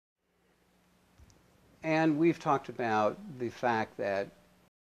And we've talked about the fact that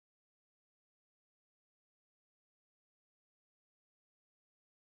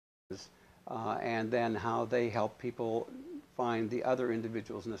and then how they help people find the other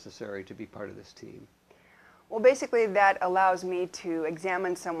individuals necessary to be part of this team. Well, basically that allows me to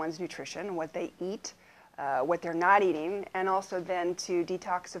examine someone's nutrition, what they eat, what they're not eating, and also then to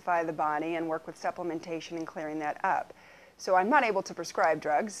detoxify the body and work with supplementation and clearing that up. So I'm not able to prescribe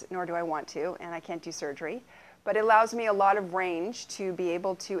drugs, nor do I want to, and I can't do surgery, but it allows me a lot of range to be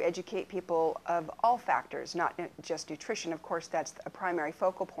able to educate people of all factors, not just nutrition. Of course, that's a primary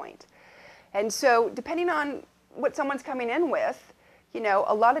focal point. And so depending on what someone's coming in with, you know,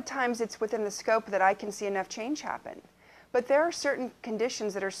 a lot of times it's within the scope that I can see enough change happen. But there are certain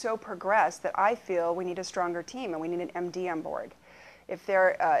conditions that are so progressed that I feel we need a stronger team and we need an MD on board. If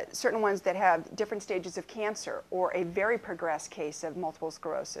there are certain ones that have different stages of cancer or a very progressed case of multiple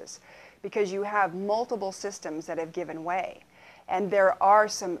sclerosis, because you have multiple systems that have given way. And there are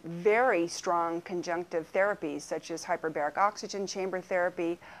some very strong conjunctive therapies such as hyperbaric oxygen chamber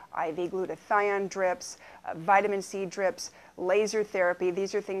therapy, IV glutathione drips, vitamin C drips, laser therapy.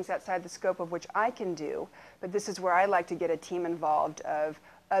 These are things outside the scope of which I can do, but this is where I like to get a team involved of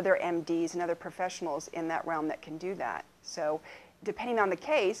other MDs and other professionals in that realm that can do that. So depending on the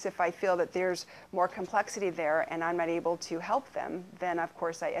case, if I feel that there's more complexity there and I'm not able to help them, then of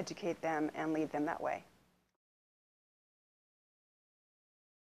course I educate them and lead them that way.